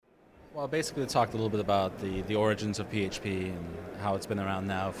Well, basically, talked a little bit about the origins of PHP and how it's been around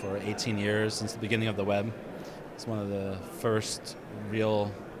now for 18 years since the beginning of the web. It's one of the first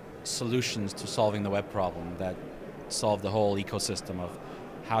real solutions to solving the web problem that solved the whole ecosystem of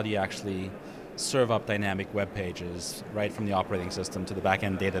how do you actually serve up dynamic web pages right from the operating system to the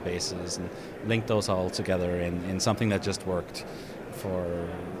back-end databases and link those all together in something that just worked for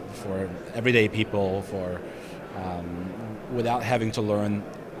everyday people without having to learn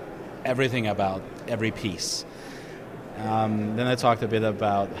everything about every piece. Then I talked a bit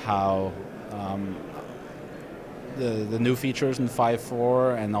about how the new features in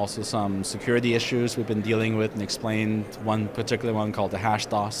 5.4 and also some security issues we've been dealing with, and explained one particular one called the hash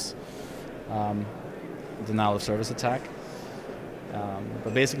DOS, denial of service attack.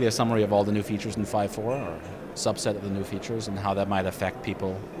 But basically a summary of all the new features in 5.4, or a subset of the new features, and how that might affect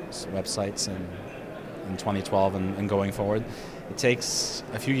people's websites in 2012 and going forward. It takes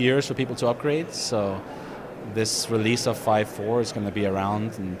a few years for people to upgrade, so this release of 5.4 is going to be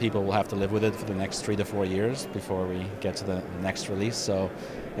around, and people will have to live with it for the next 3 to 4 years before we get to the next release. So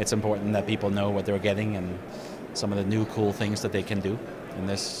it's important that people know what they're getting and some of the new cool things that they can do in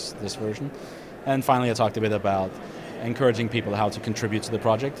this version. And finally, I talked a bit about encouraging people how to contribute to the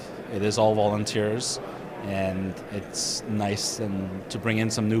project. It is all volunteers, and it's nice to bring in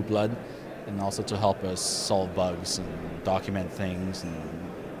some new blood, and also to help us solve bugs and document things and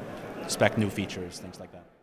spec new features, things like that.